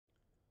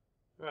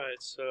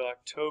Alright, so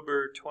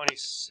October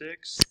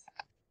 26th,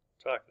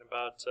 talking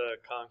about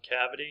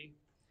concavity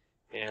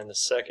and the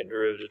second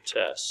derivative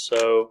test.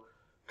 So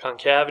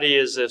concavity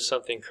is if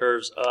something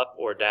curves up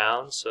or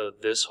down, so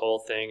this whole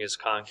thing is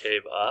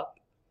concave up,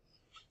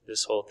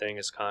 this whole thing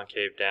is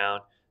concave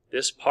down.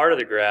 This part of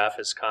the graph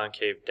is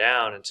concave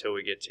down until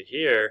we get to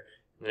here,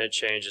 and then it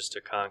changes to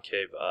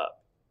concave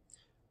up.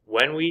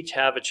 When we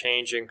have a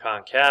change in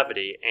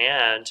concavity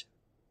and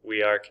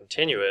we are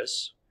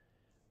continuous,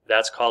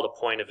 that's called a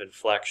point of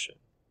inflection.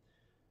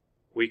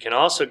 We can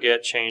also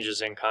get changes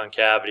in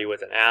concavity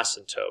with an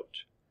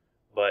asymptote,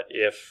 but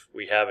if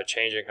we have a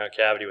change in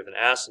concavity with an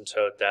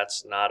asymptote,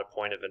 that's not a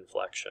point of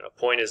inflection. A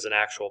point is an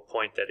actual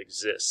point that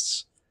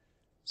exists.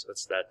 So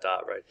it's that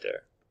dot right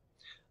there.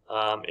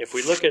 If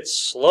we look at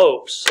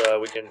slopes,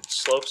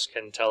 slopes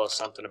can tell us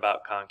something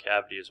about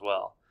concavity as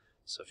well.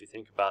 So if you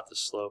think about the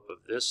slope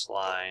of this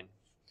line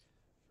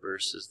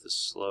versus the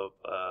slope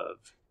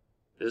of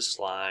this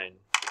line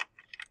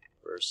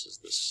versus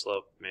the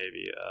slope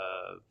maybe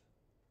of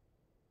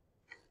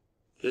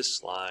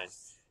this line,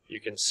 you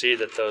can see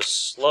that those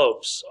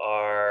slopes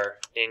are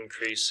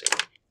increasing.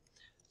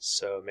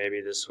 So maybe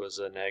this was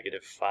a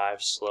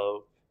 -5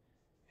 slope,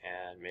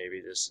 and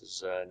maybe this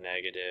is a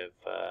negative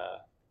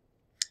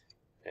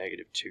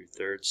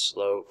 2/3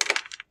 slope,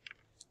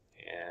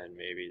 and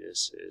maybe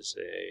this is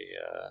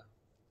a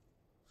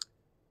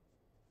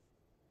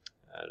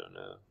I don't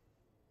know,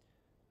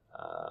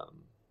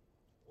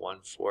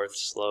 1/4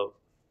 slope.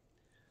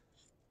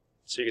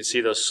 So you can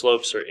see those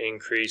slopes are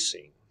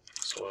increasing.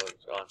 So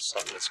on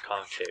something that's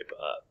concave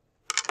up.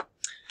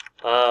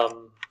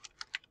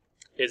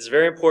 It's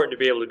very important to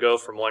be able to go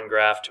from one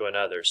graph to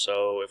another.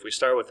 So if we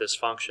start with this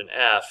function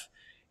f,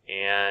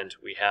 and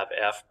we have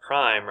f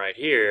prime right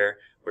here,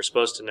 we're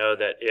supposed to know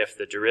that if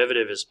the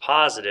derivative is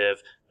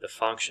positive, the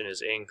function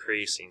is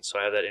increasing. So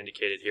I have that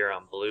indicated here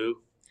on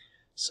blue.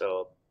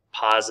 So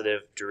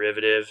positive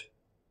derivative.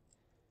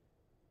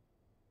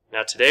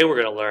 Now today we're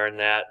going to learn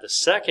that the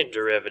second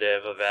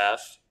derivative of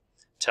f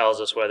tells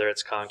us whether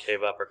it's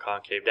concave up or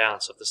concave down.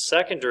 So if the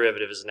second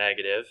derivative is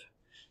negative,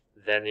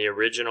 then the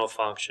original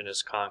function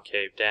is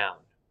concave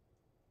down.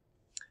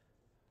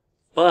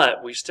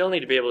 But we still need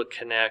to be able to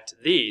connect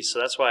these, so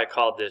that's why I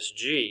called this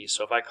g.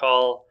 So if I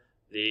call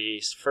the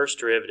first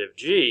derivative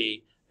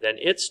g, then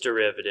its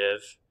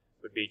derivative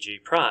would be g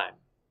prime.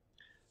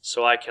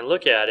 So I can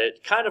look at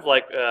it kind of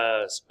like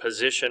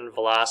position,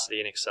 velocity,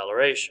 and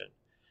acceleration.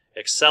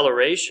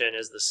 Acceleration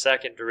is the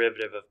second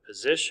derivative of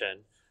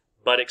position,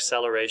 but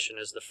acceleration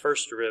is the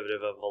first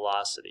derivative of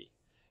velocity.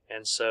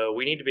 And so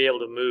we need to be able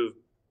to move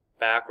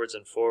backwards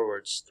and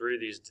forwards through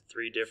these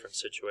three different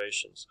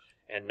situations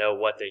and know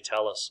what they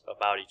tell us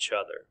about each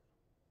other.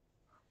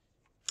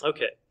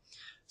 Okay,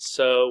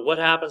 so what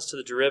happens to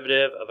the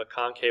derivative of a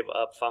concave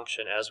up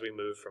function as we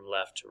move from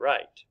left to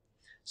right?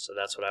 So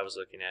that's what I was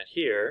looking at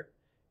here,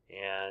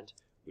 and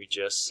we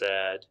just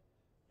said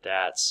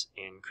that's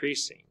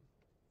increasing.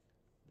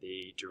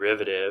 The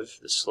derivative,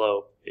 the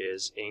slope,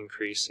 is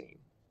increasing.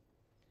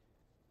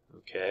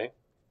 Okay,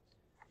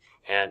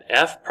 and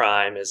f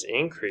prime is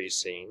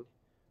increasing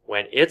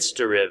when its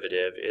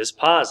derivative is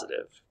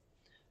positive.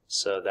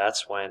 So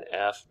that's when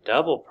f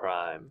double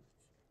prime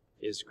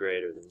is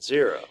greater than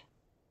 0.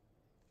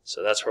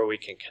 So that's where we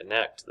can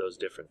connect those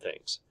different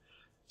things.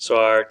 So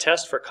our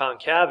test for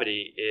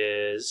concavity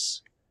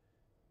is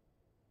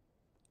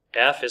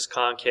f is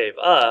concave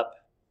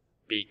up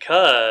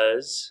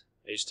because,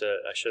 I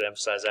should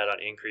emphasize that on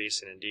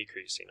increasing and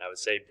decreasing. I would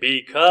say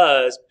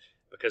because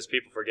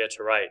people forget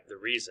to write the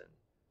reason.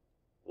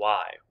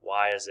 Why?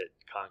 Why is it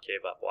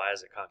concave up? Why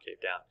is it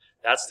concave down?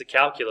 That's the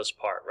calculus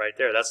part right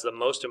there. That's the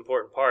most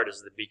important part,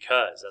 is the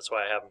because. That's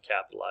why I have them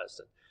capitalized.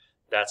 And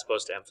that's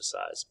supposed to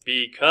emphasize.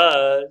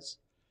 Because,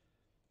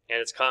 and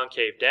it's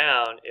concave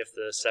down if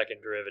the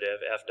second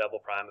derivative, f double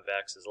prime of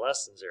x, is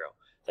less than 0.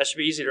 That should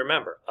be easy to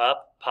remember.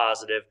 Up,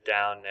 positive,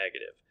 down,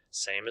 negative.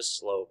 Same as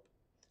slope.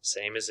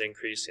 Same as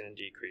increasing and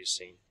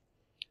decreasing.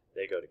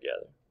 They go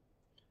together.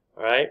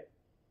 All right?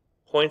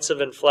 Points of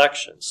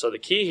inflection. So the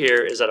key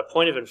here is that a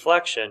point of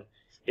inflection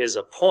is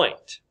a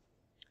point.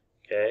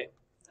 Okay?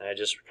 And I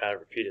just kind of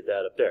repeated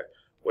that up there.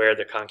 Where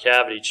the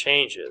concavity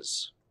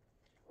changes,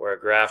 where a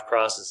graph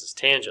crosses its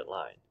tangent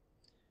line.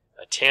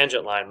 A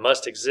tangent line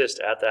must exist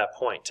at that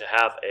point to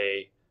have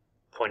a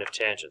point of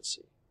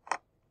tangency.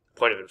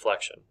 Point of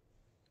inflection.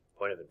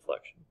 Point of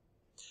inflection.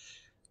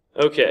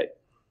 Okay.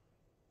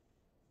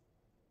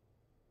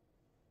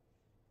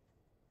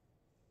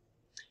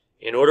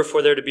 In order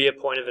for there to be a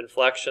point of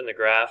inflection, the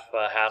graph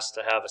has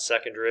to have a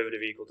second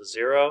derivative equal to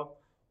 0,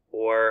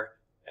 or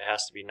it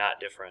has to be not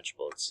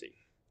differentiable at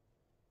c.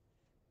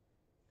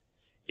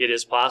 It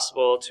is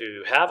possible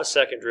to have a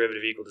second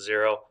derivative equal to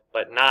 0,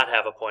 but not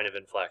have a point of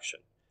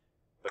inflection,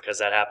 because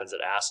that happens at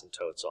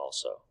asymptotes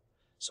also.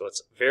 So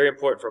it's very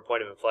important for a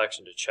point of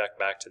inflection to check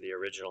back to the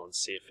original and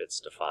see if it's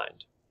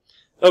defined.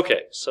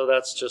 Okay, so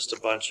that's just a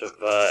bunch of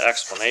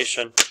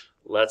explanation.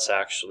 Let's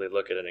actually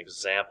look at an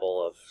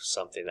example of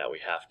something that we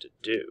have to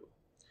do.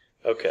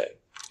 Okay,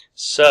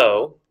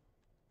 so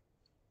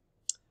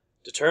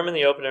Determine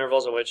the open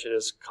intervals in which it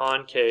is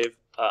concave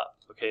up.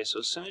 Okay, so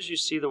as soon as you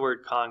see the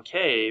word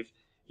concave,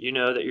 you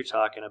know that you're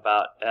talking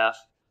about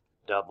f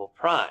double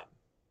prime.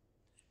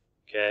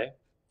 Okay,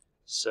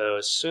 so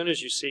as soon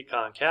as you see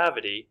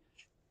concavity,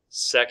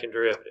 second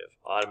derivative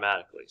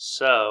automatically.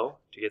 So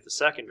to get the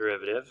second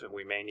derivative, and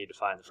we may need to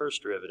find the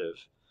first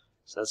derivative,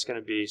 so that's going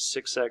to be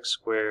 6x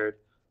squared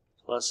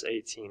plus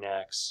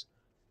 18x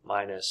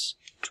minus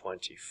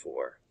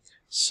 24.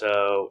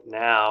 So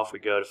now if we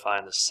go to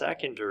find the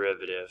second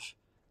derivative,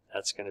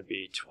 that's going to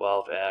be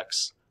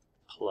 12x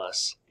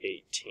plus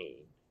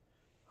 18.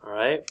 All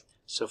right,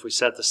 so if we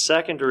set the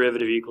second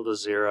derivative equal to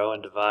 0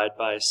 and divide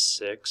by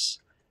 6,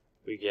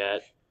 we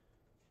get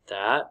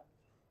that.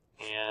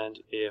 And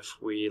if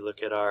we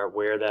look at our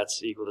where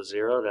that's equal to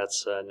 0,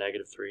 that's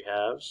negative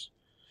 3/2.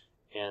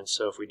 And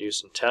so if we do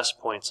some test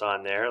points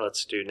on there,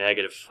 let's do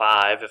negative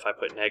 5. If I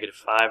put negative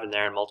 5 in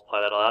there and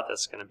multiply that all out,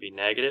 that's going to be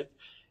negative.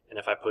 And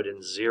if I put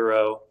in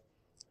 0,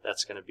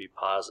 that's going to be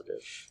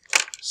positive.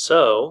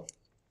 So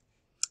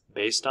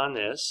based on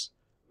this,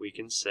 we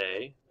can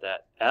say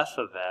that f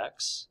of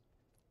x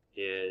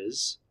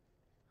is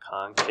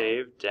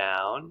concave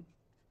down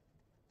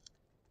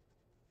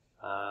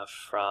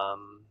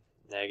from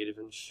negative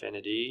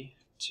infinity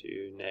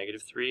to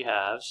negative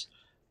 3/2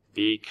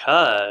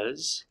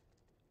 because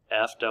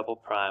f double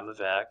prime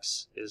of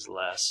x is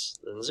less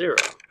than 0.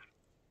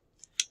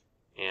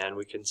 And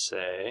we can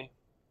say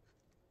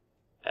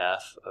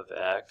f of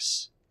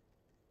x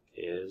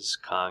is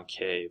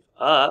concave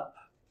up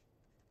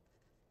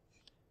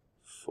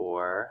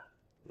for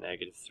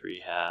negative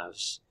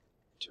 3/2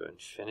 to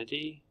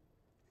infinity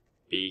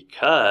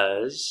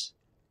because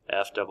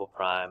f double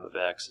prime of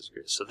x is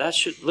greater. So that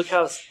should, look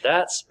how,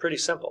 that's pretty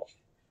simple.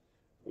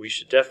 We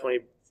should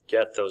definitely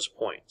get those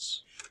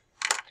points.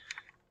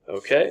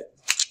 Okay.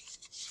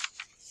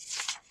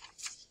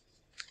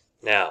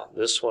 Now,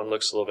 this one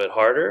looks a little bit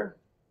harder.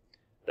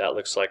 That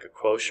looks like a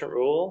quotient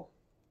rule.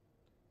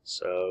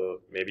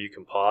 So maybe you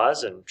can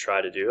pause and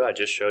try to do it. I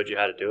just showed you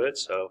how to do it,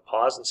 so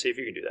pause and see if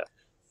you can do that.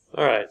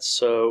 All right,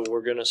 so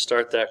we're going to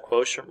start that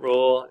quotient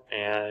rule,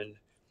 and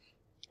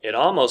it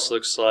almost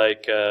looks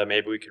like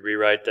maybe we could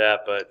rewrite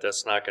that, but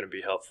that's not going to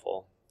be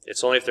helpful.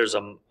 It's only if there's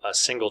a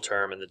single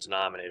term in the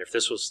denominator. If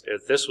this was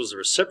the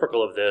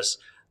reciprocal of this,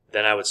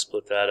 then I would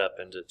split that up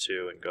into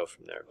 2 and go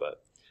from there.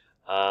 But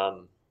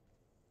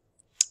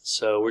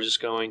so we're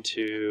just going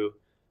to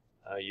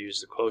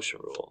use the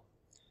quotient rule.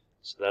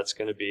 So that's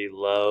going to be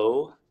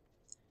low.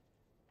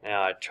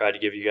 Now I tried to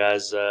give you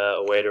guys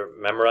a way to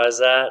memorize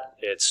that.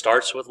 It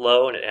starts with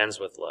low and it ends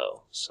with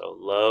low. So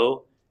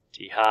low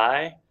d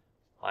high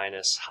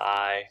minus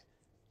high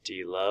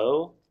d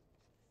low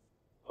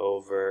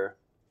over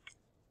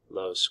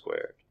low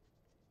squared.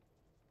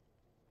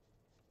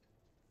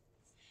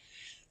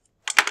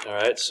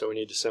 Alright, so we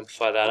need to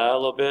simplify that out a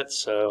little bit.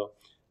 So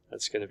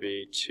that's going to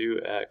be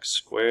 2x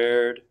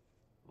squared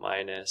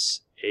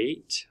minus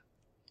 8.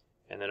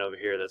 And then over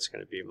here that's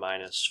going to be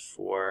minus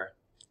 4x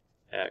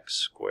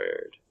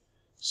squared.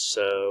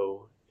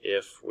 So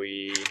if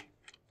we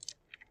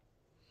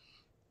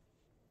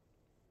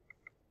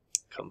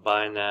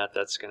combine that,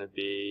 that's going to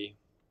be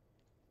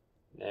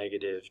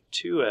negative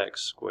 2x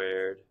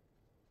squared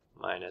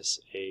minus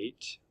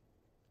 8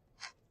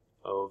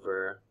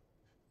 over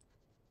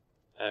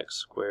x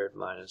squared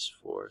minus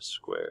 4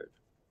 squared.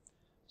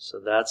 So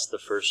that's the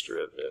first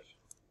derivative.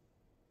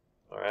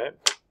 Alright.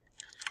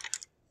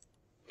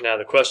 Now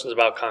the question is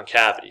about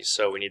concavity,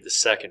 so we need the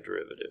second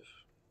derivative.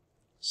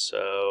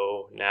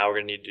 So now we're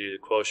going to need to do the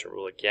quotient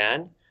rule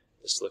again.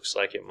 This looks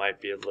like it might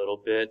be a little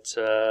bit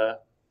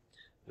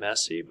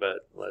messy,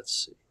 but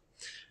let's see.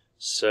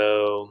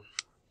 So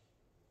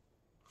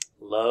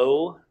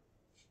low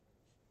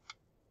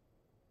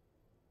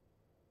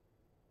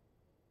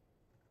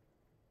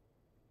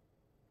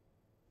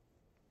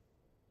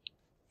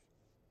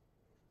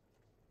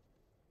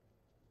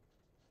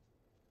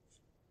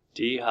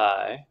d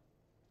high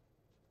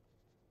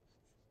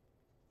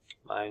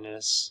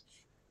minus,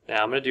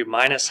 now I'm going to do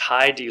minus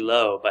high d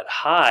low, but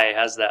high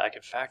has that, I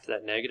can factor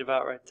that negative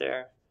out right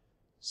there.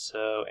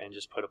 So, and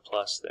just put a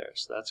plus there.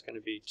 So that's going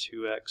to be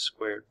 2x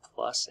squared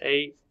plus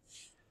 8.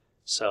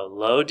 So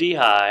low d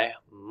high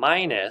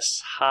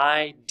minus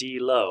high d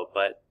low,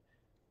 but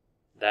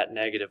that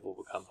negative will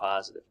become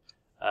positive.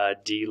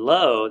 D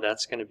low,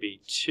 that's going to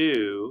be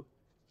 2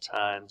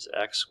 times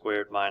x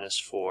squared minus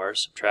 4.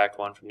 Subtract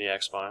 1 from the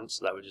exponent,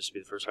 so that would just be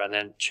the first one. And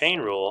then chain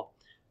rule,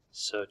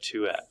 so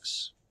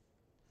 2x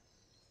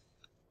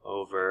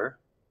over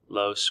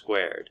low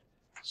squared.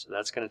 So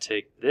that's going to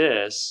take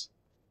this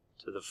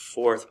to the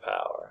 4th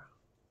power.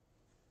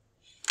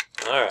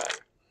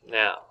 Alright,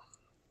 now,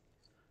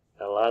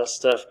 got a lot of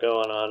stuff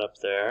going on up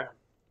there.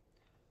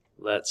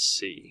 Let's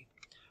see.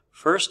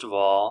 First of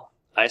all,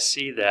 I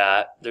see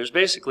that there's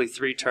basically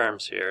 3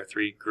 terms here,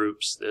 3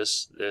 groups,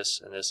 this, this,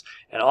 and this,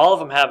 and all of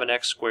them have an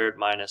x squared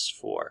minus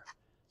 4.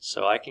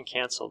 So I can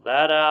cancel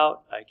that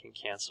out, I can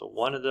cancel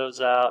one of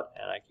those out,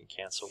 and I can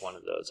cancel one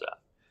of those out.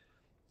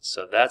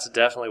 So that's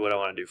definitely what I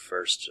want to do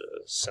first to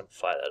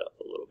simplify that up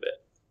a little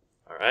bit.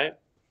 All right.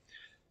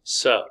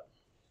 So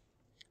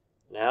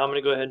now I'm going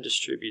to go ahead and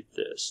distribute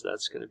this.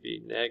 That's going to be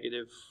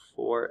negative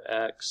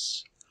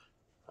 4x.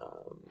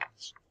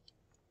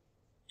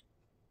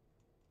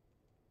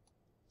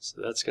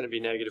 So that's going to be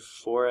negative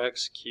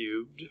 4x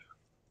cubed,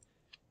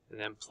 and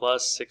then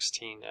plus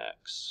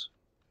 16x.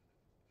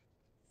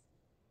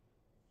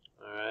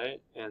 All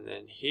right, and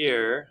then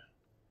here,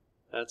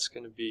 that's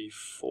going to be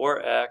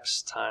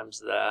 4x times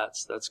that,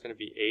 so that's going to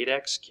be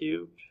 8x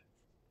cubed.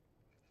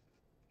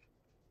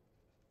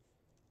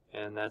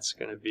 And that's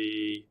going to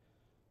be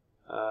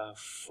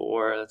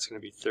 4, that's going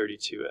to be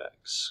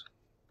 32x.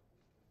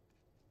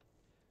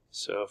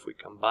 So if we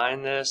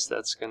combine this,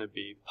 that's going to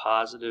be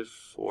positive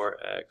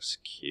 4x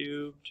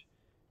cubed,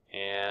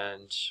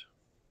 and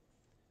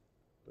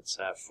what's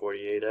that,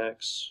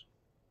 48x?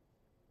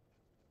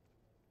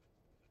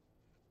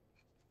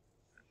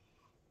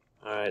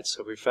 Alright,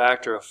 so if we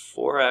factor a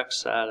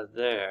 4x out of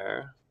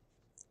there,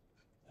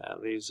 that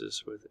leaves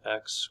us with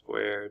x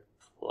squared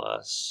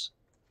plus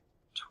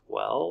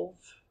 12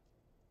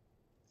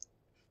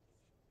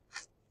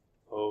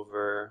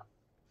 over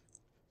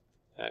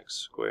x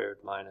squared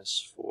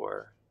minus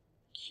 4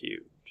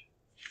 cubed.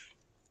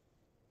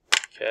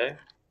 Okay,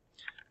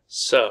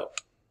 so,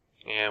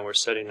 and we're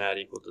setting that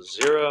equal to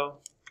 0.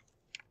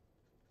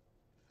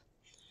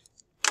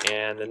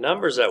 And the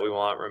numbers that we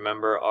want,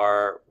 remember,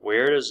 are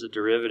where does the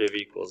derivative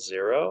equal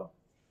 0?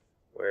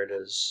 Where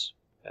does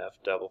f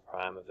double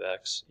prime of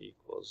x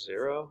equal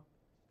 0?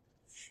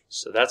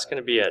 So that's going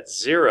to be at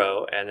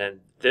 0, and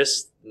then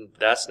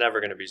that's never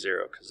going to be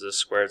 0 because this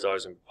squared is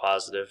always going to be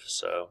positive.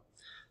 So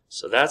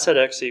that's at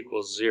x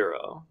equals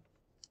 0.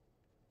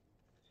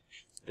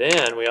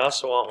 Then we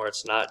also want where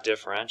it's not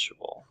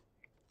differentiable.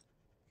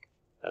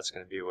 That's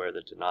going to be where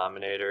the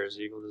denominator is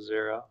equal to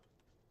 0.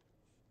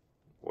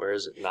 Where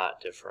is it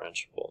not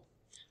differentiable?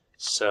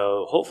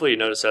 So hopefully you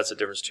notice that's the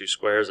difference between 2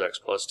 squares, x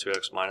plus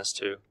 2x minus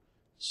 2.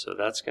 So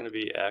that's going to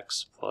be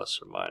x plus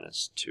or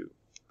minus 2.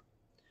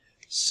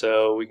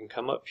 So we can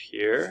come up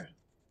here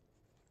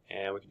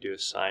and we can do a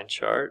sign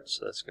chart.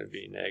 So that's going to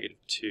be negative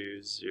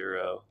 2,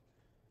 0,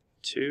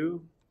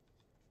 2.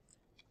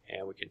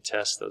 And we can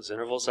test those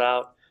intervals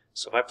out.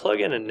 So if I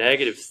plug in a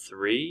negative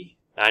 3,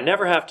 I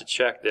never have to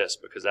check this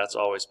because that's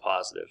always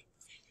positive.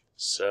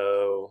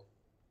 So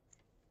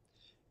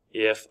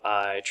if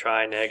I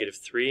try negative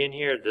 3 in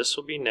here, this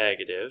will be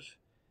negative.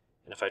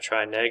 And if I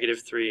try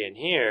negative 3 in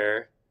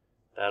here,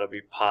 that'll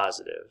be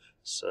positive.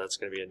 So that's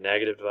going to be a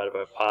negative divided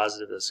by a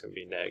positive. That's going to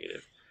be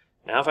negative.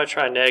 Now if I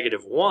try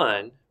negative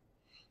 1,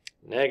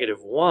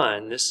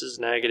 this is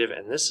negative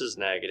and this is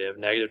negative.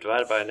 Negative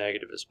divided by a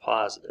negative is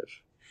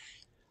positive.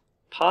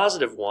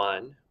 Positive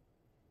 1,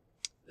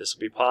 this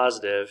will be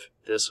positive.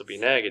 This will be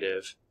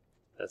negative.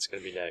 That's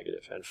going to be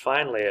negative. And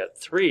finally at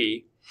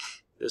 3,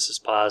 this is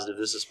positive,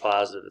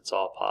 it's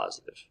all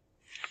positive.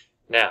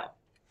 Now,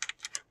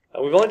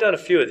 we've only done a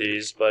few of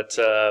these, but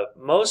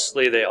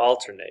mostly they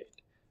alternate.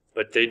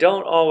 But they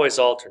don't always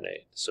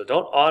alternate, so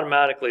don't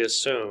automatically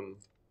assume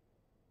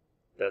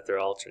that they're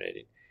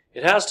alternating.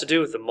 It has to do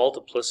with the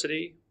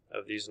multiplicity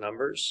of these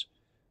numbers,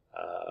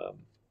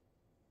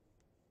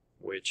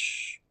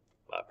 which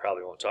I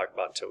probably won't talk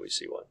about until we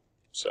see one.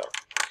 So,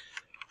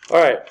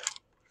 all right,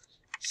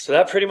 so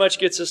that pretty much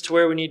gets us to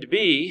where we need to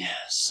be.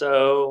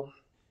 So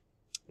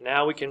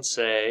now we can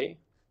say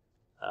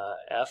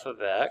f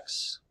of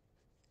x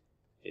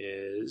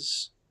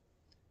is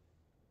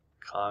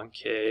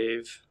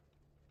concave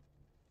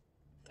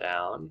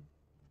down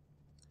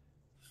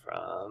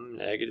from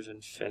negative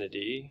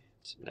infinity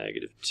to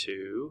negative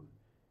 2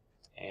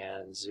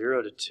 and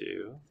 0 to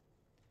 2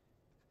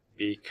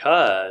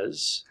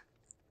 because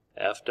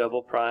f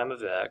double prime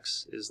of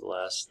x is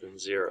less than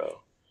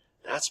 0.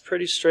 That's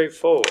pretty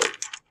straightforward.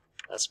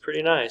 That's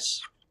pretty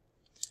nice.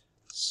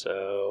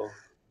 So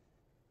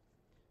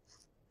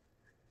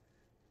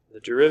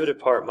the derivative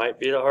part might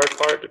be the hard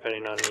part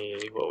depending on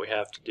what we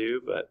have to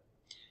do,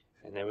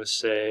 and then we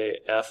say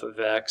f of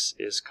x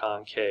is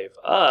concave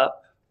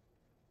up,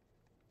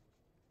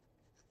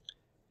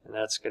 and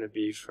that's going to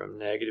be from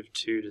negative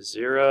 2 to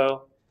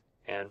 0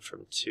 and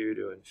from 2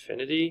 to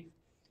infinity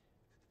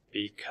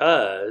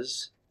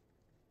because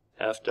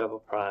f double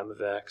prime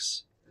of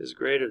x is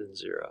greater than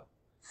 0.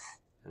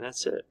 And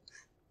that's it.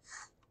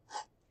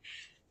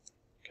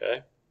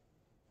 Okay?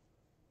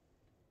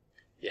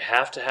 You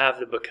have to have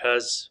the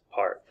because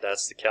part.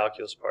 That's the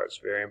calculus part. It's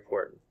very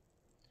important.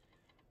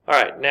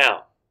 All right,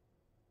 now,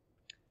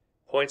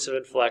 points of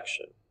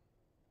inflection.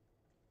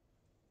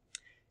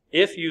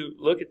 If you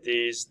look at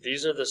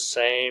these are the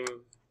same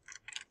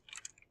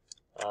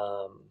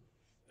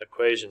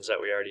equations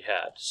that we already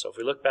had. So if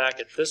we look back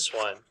at this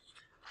one,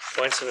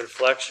 points of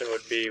inflection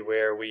would be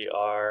where we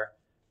are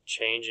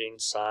changing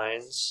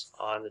signs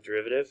on the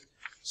derivative.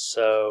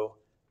 So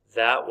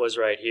that was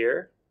right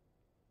here.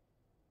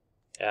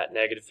 At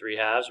negative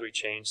 3/2, we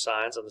change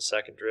signs on the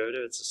second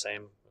derivative. It's the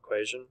same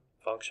equation,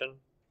 function.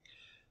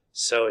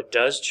 So it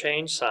does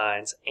change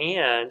signs,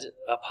 and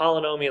a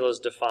polynomial is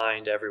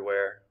defined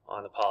everywhere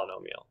on the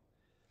polynomial.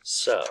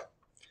 So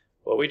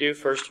what we do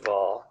first of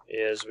all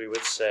is we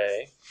would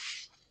say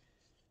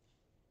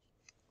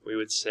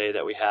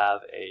that we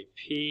have a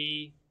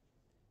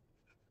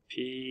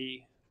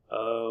POI.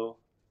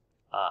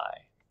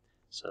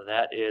 So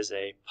that is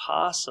a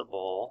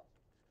possible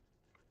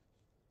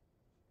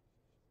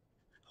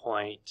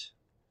point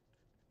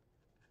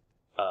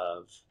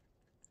of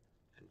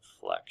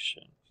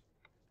inflection.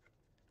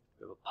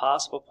 We have a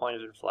possible point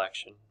of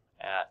inflection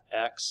at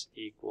x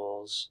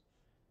equals,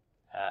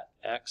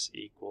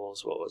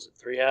 what was it,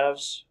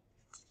 3/2?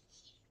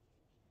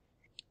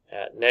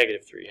 At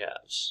negative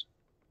 3/2.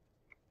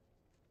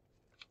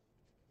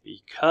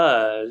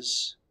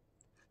 Because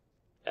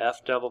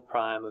f double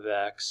prime of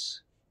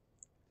x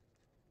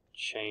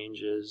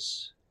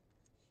changes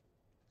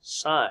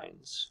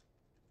signs.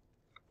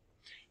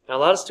 Now, a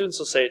lot of students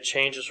will say it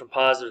changes from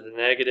positive to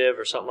negative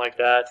or something like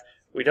that.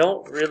 We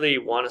don't really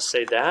want to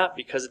say that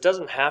because it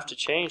doesn't have to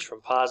change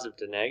from positive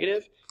to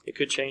negative. It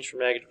could change from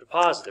negative to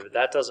positive.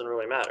 That doesn't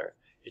really matter.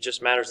 It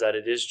just matters that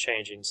it is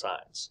changing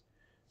signs.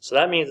 So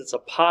that means it's a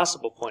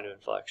possible point of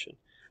inflection.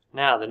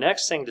 Now, the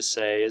next thing to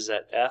say is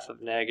that f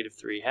of negative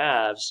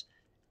 3/2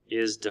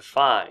 is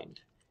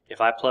defined. If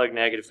I plug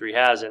negative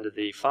 3/2 into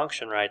the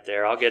function right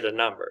there, I'll get a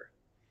number.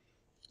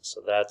 So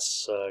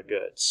that's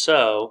good.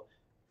 So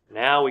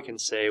now we can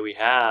say we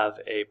have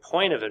a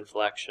point of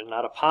inflection,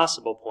 not a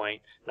possible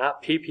point,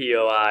 not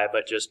PPOI,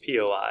 but just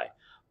POI,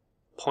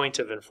 point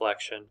of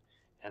inflection.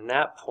 And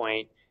that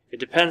point, it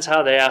depends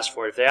how they ask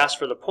for it. If they ask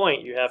for the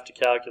point, you have to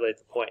calculate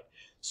the point.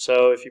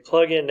 So if you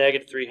plug in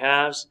negative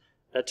 3/2,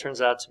 that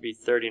turns out to be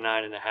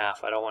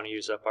 39.5. I don't want to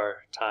use up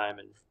our time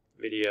and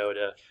video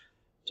to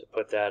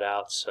put that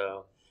out,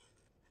 so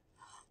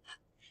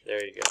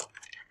there you go.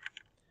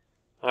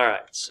 All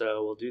right,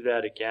 so we'll do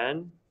that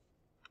again.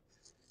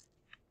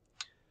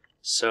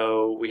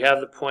 So we have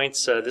the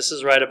points, this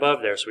is right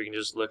above there, so we can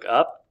just look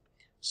up.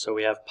 So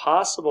we have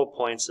possible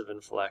points of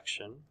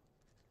inflection,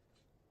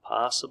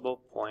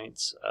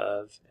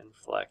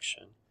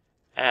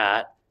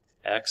 at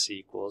x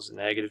equals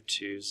negative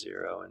 2,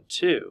 0, and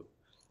 2.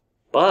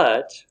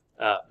 But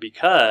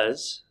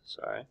because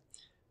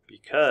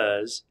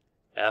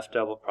f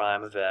double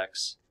prime of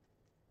x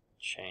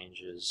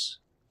changes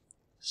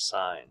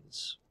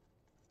signs.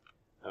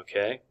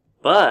 Okay,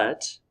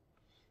 but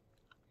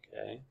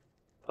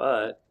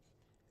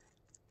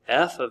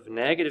f of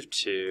negative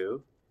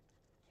 2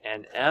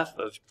 and f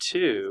of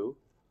 2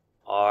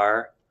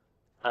 are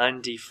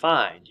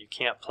undefined. You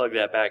can't plug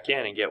that back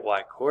in and get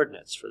y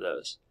coordinates for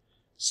those.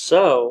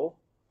 So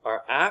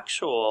our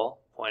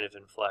actual point of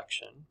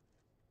inflection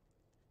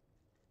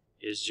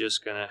is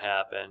just going to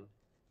happen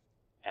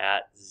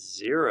at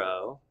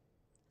 0.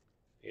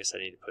 I guess I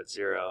need to put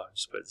 0.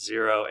 Just put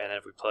 0, and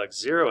if we plug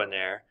 0 in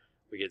there,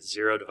 we get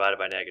 0 divided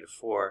by negative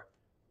 4,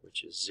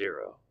 which is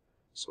 0.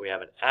 So we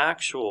have an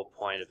actual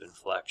point of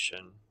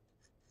inflection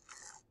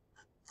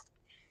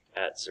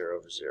at 0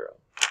 over 0.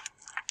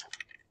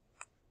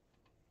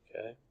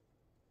 Okay.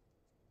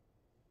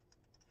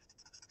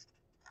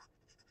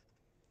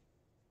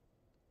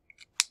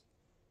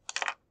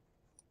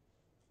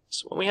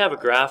 So when we have a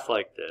graph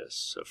like this,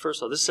 so first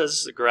of all, this says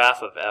this is a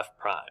graph of f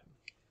prime.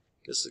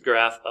 This is a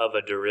graph of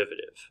a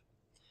derivative.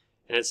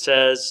 And it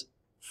says,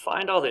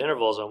 find all the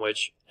intervals on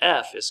which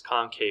f is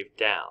concave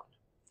down.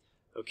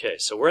 Okay,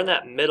 so we're in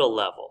that middle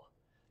level.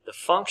 The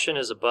function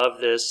is above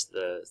this,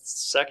 the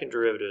second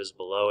derivative is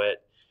below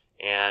it,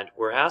 and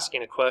we're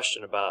asking a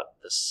question about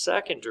the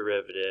second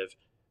derivative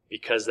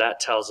because that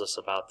tells us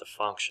about the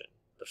function.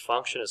 The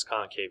function is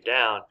concave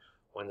down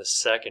when the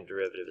second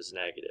derivative is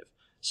negative.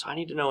 So I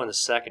need to know when the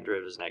second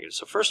derivative is negative.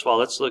 So first of all,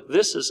 let's look,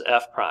 this is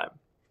f prime.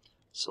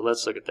 So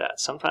let's look at that.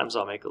 Sometimes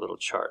I'll make a little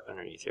chart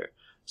underneath here.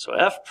 So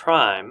f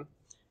prime,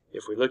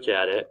 if we look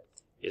at it,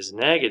 is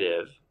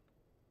negative.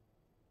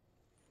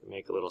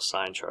 Make a little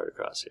sign chart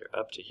across here.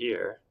 Up to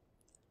here,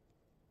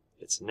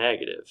 it's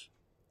negative.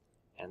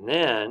 And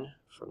then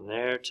from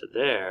there to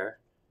there,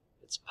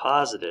 it's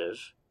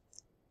positive.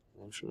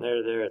 And then from there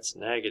to there, it's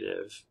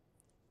negative.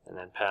 And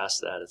then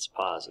past that, it's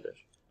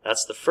positive.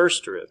 That's the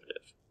first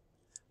derivative.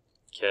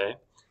 Okay?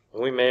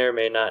 And we may or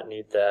may not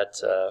need that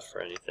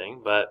for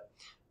anything, but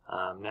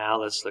now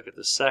let's look at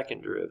the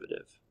second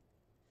derivative.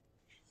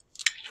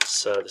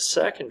 So the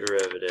second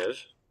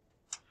derivative,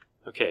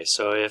 okay,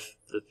 so if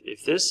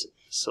this,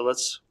 so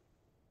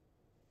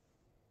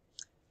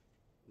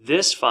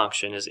this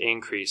function is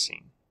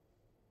increasing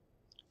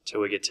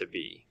till we get to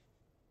b.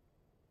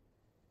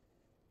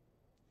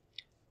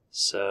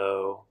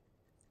 So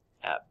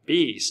at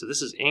b, so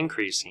this is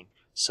increasing.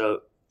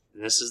 So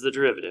this is the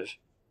derivative.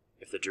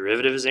 If the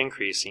derivative is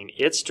increasing,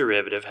 its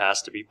derivative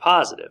has to be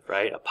positive,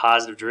 right? A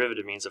positive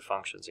derivative means a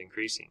function's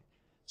increasing.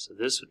 So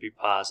this would be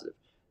positive.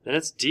 Then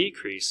it's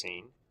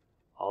decreasing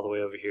all the way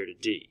over here to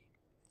d.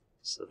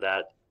 So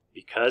that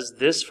because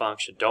this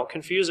function, don't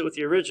confuse it with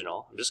the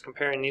original. I'm just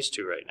comparing these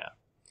two right now.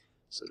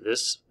 So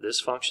this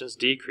function is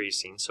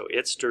decreasing, so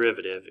its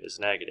derivative is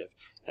negative.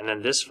 And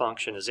then this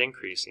function is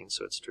increasing,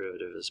 so its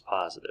derivative is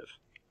positive.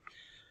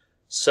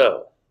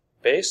 So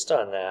based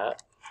on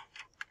that,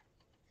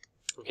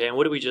 okay, and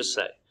what did we just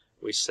say?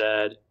 We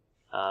said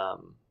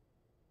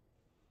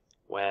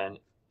when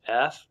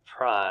f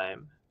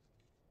prime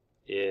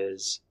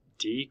is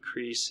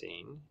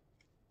decreasing,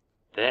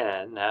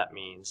 then that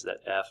means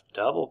that f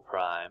double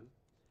prime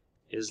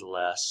is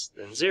less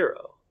than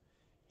 0.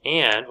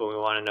 And when we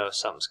want to know if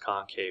something's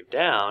concave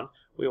down,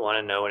 we want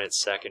to know when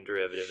its second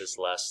derivative is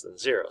less than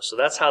 0. So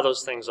that's how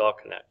those things all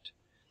connect.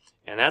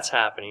 And that's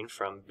happening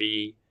from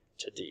B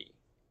to D.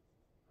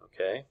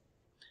 Okay?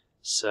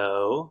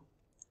 So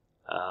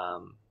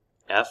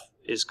f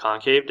is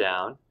concave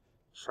down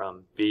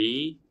from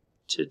B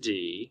to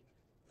D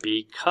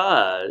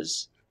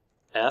because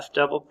f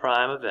double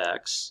prime of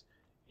x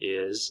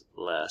is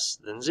less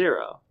than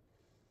 0.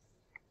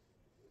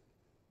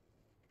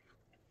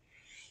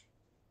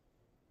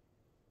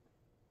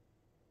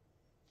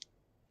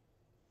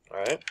 All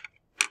right?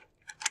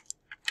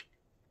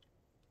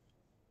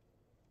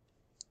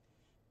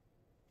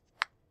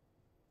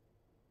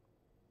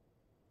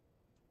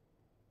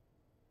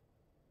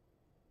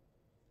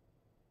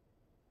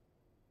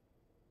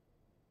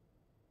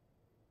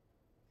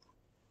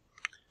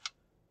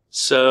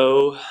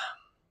 So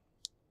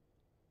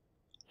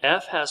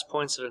f has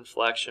points of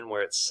inflection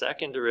where its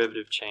second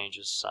derivative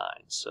changes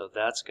sign. So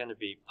that's going to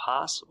be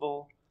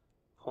possible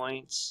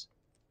points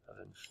of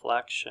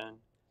inflection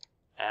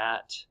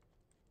at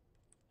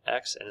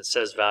x, and it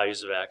says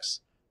values of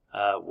x,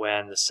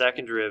 when the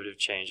second derivative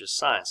changes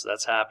sign. So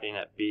that's happening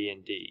at B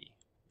and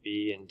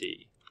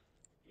D,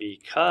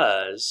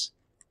 because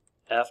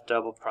f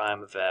double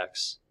prime of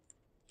x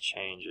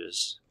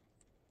changes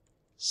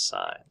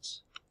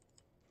signs.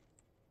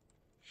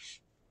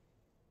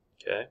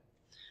 Okay.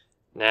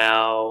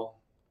 Now,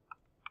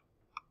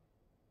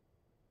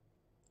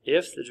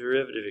 if the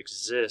derivative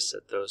exists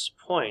at those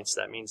points,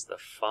 that means the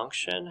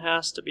function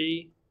has to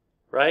be,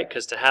 right?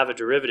 Because to have a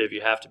derivative,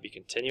 you have to be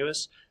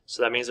continuous.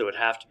 So that means it would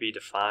have to be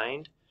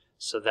defined.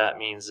 So that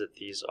means that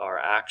these are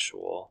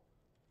actual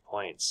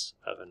points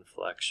of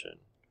inflection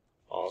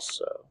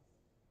also.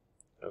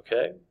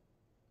 Okay?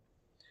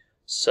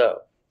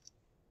 So,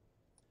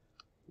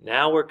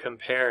 now we're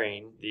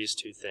comparing these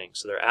two things.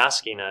 So they're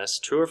asking us,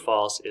 true or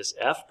false, is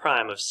f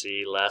prime of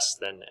c less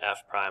than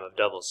f prime of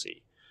double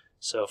c?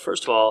 So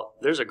first of all,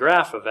 there's a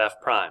graph of f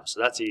prime, so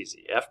that's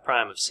easy. F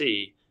prime of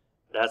c,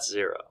 that's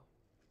 0.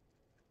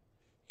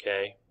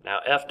 Okay, now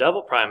f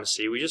double prime of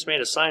c, we just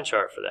made a sign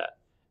chart for that.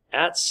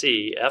 At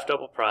c, f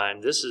double prime,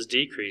 this is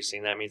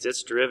decreasing, that means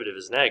its derivative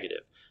is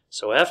negative.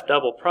 So f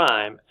double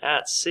prime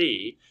at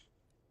c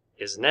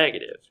is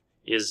negative.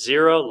 Is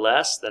 0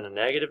 less than a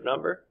negative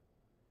number?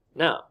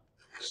 No,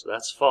 so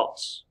that's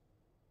false.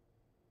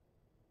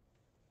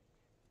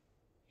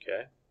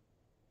 Okay.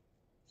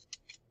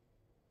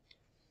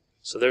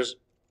 So there's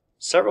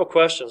several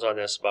questions on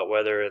this about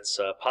whether it's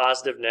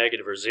positive,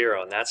 negative, or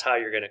 0, and that's how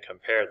you're going to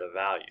compare the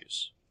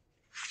values.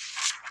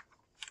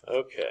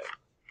 Okay.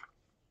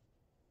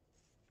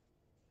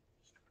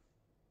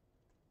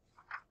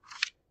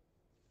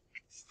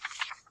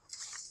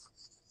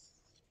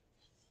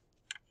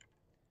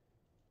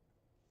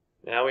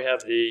 Now we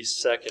have the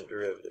second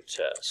derivative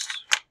test.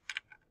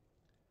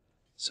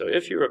 So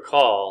if you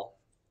recall,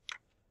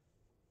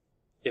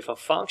 if a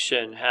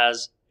function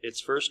has its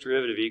first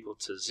derivative equal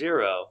to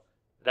 0,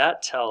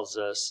 that tells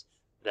us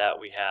that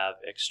we have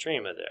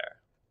extrema there.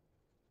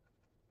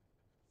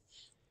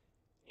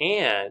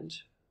 And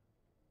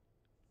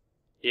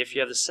if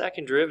you have the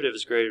second derivative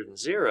is greater than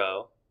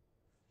 0,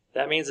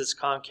 that means it's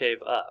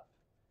concave up.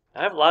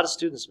 I have a lot of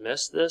students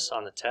miss this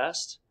on the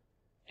test,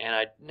 and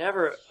I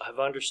never have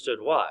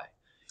understood why.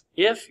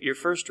 If your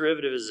first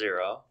derivative is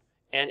 0,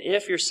 and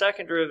if your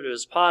second derivative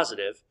is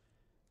positive,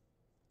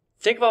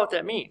 think about what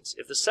that means.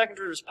 If the second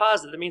derivative is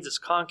positive, that means it's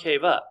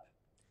concave up.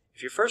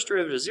 If your first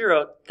derivative is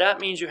 0,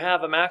 that means you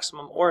have a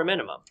maximum or a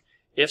minimum.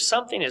 If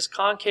something is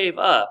concave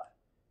up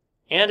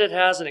and it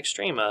has an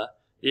extrema,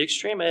 the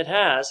extrema it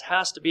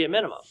has to be a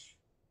minimum.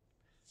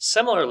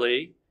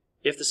 Similarly,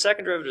 if the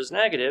second derivative is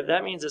negative,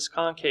 that means it's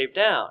concave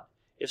down.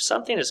 If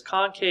something is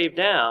concave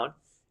down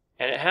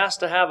and it has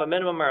to have a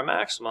minimum or a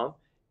maximum,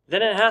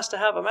 then it has to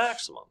have a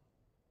maximum.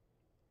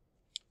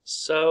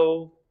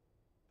 So,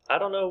 I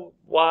don't know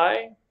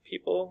why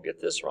people get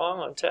this wrong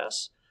on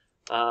tests.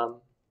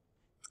 Not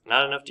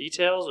enough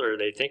details, or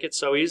they think it's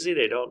so easy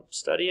they don't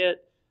study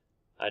it.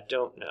 I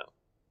don't know.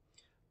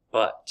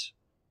 But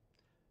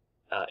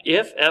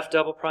if f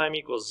double prime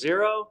equals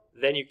 0,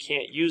 then you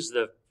can't use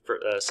the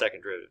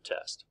second derivative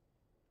test.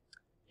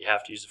 You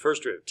have to use the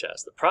first derivative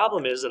test. The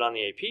problem is that on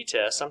the AP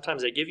test,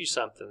 sometimes they give you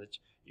something that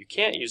you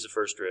can't use the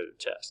first derivative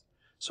test.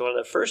 So in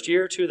the first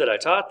year or two that I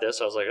taught this,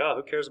 I was like, oh,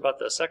 who cares about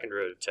the second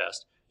derivative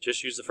test?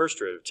 Just use the first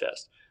derivative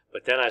test.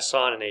 But then I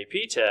saw in an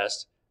AP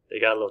test, they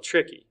got a little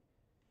tricky.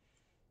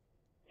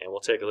 And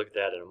we'll take a look at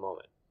that in a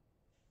moment.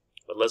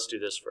 But let's do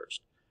this first.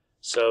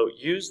 So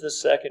use the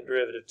second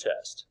derivative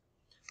test.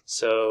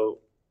 So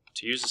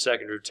to use the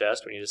second derivative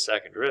test, we need a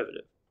second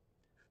derivative.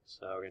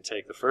 So we're going to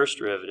take the first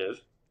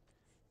derivative.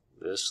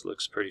 This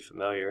looks pretty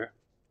familiar.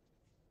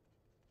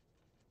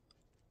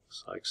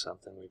 Looks like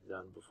something we've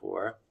done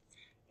before.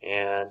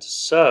 And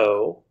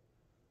so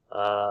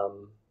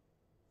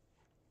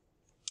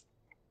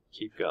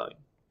keep going.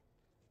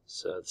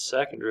 So the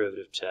second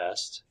derivative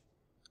test,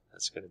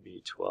 that's going to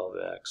be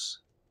 12x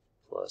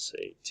plus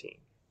 18.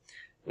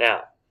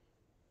 Now,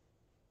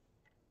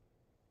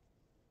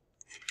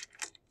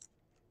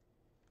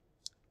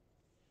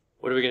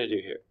 what are we going to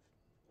do here?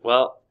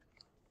 Well,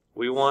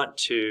 we want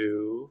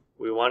to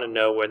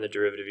know when the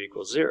derivative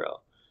equals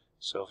 0.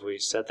 So if we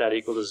set that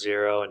equal to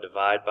 0 and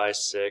divide by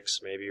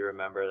 6, maybe you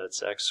remember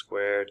that's x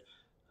squared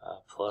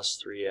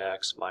plus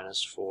 3x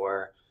minus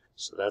 4.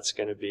 So that's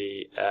going to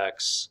be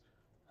x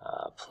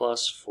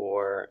plus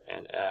 4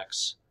 and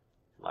x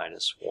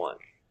minus 1.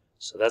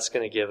 So that's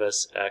going to give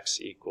us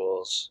x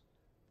equals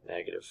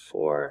negative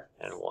 4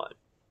 and 1.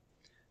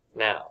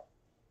 Now,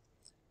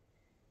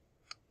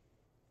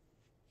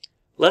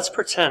 let's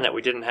pretend that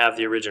we didn't have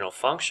the original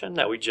function,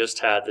 that we just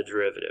had the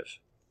derivative,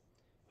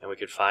 and we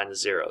could find the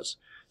zeros.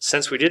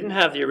 Since we didn't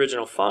have the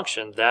original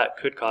function, that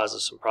could cause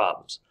us some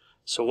problems.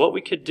 So what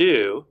we could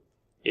do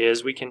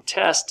is we can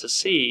test to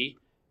see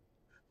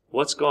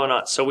what's going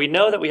on. So we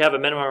know that we have a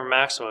minimum or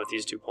maximum at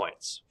these 2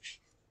 points.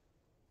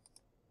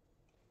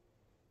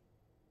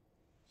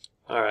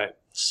 All right,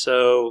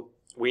 so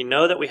we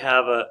know that we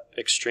have an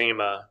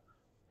extrema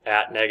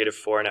at negative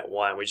 4 and at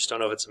 1. We just don't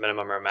know if it's a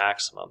minimum or a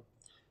maximum.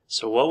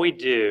 So what we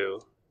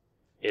do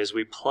is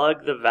we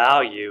plug the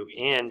value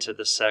into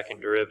the second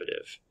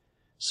derivative.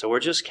 So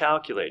we're just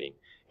calculating.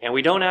 And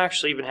we don't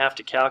actually even have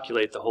to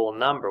calculate the whole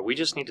number. We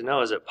just need to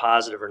know, is it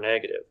positive or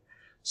negative?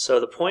 So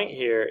the point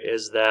here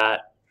is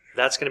that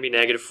that's going to be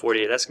negative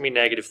 48. That's going to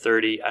be negative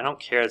 30. I don't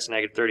care it's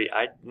negative 30.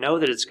 I know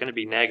that it's going to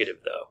be negative,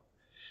 though.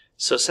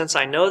 So since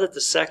I know that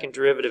the second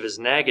derivative is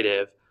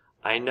negative,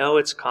 I know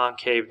it's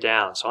concave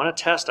down. So on a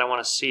test, I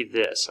want to see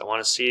this. I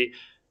want to see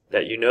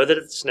that you know that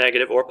it's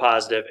negative or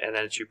positive, and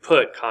that you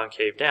put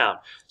concave down.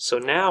 So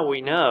now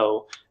we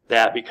know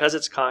that because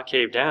it's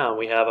concave down,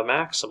 we have a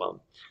maximum.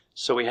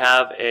 So we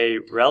have a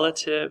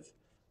relative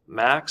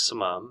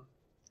maximum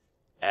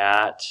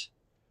at,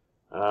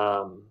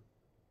 now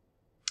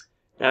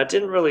it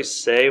didn't really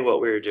say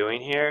what we were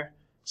doing here,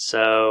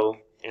 so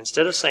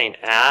instead of saying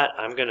at,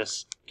 I'm going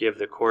to give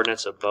the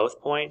coordinates of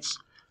both points.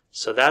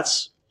 So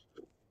that's,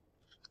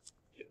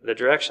 the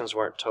directions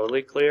weren't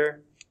totally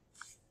clear.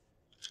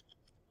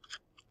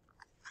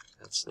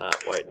 It's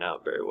not whiting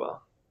out very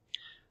well.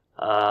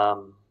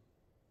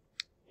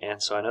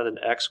 And so I know the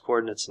x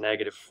coordinate's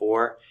negative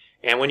 4.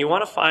 And when you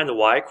want to find the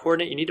y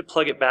coordinate, you need to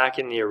plug it back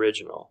in the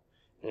original.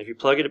 And if you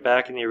plug it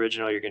back in the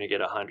original, you're going to get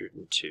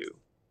 102.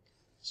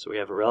 So we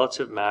have a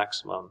relative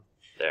maximum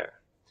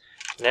there.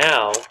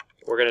 Now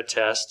we're going to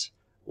test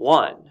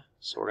 1.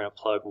 So we're going to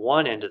plug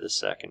 1 into the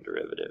second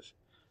derivative.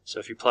 So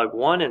if you plug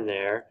 1 in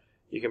there,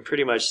 you can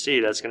pretty much see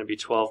that's going to be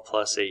 12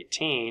 plus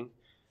 18.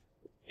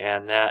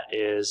 And that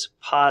is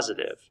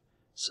positive.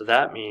 So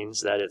that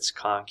means that it's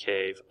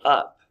concave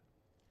up.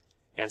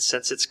 And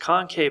since it's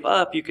concave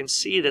up, you can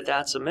see that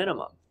that's a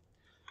minimum.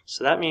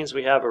 So that means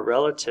we have a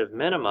relative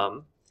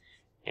minimum,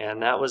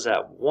 and that was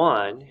at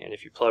 1. And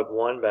if you plug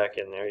 1 back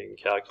in there, you can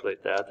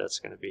calculate that. That's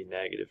going to be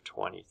negative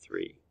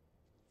 23.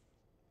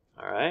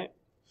 All right?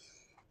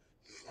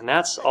 And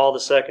that's all the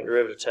second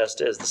derivative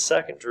test is. The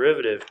second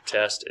derivative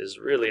test is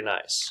really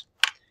nice.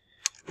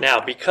 Now,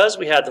 because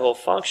we had the whole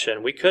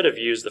function, we could have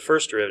used the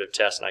first derivative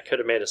test, and I could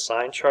have made a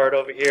sign chart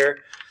over here.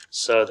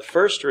 So the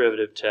first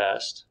derivative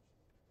test,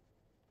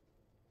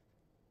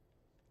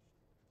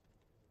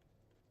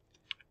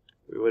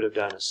 we would have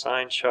done a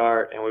sign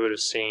chart, and we would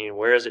have seen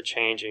where is it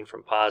changing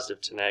from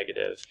positive to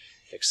negative,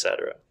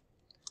 etc.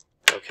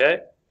 Okay?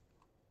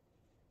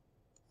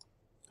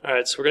 All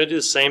right, so we're going to do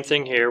the same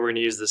thing here. We're going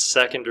to use the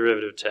second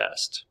derivative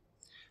test.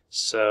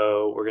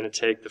 So we're going to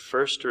take the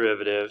first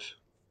derivative.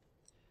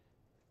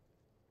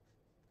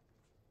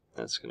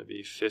 That's going to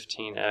be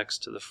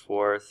 15x to the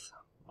 4th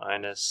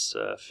minus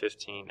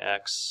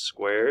 15x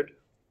squared.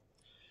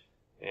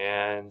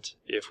 And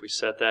if we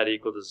set that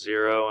equal to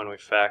 0 and we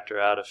factor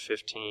out a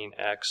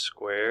 15x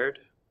squared,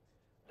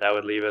 that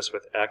would leave us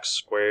with x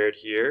squared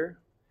here,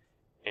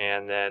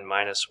 and then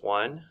minus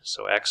 1.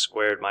 So x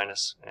squared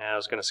minus, I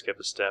was going to skip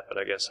a step, but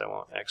I guess I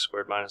won't, x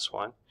squared minus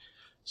 1.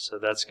 So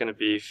that's going to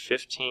be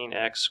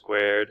 15x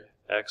squared,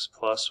 x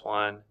plus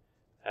 1,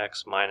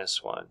 x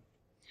minus 1.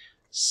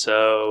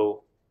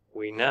 So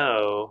we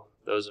know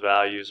those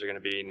values are going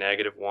to be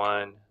negative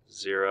 1,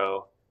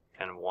 0,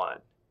 and 1.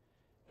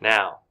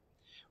 Now,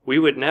 we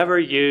would never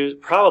use,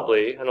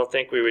 probably, I don't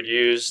think we would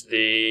use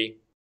the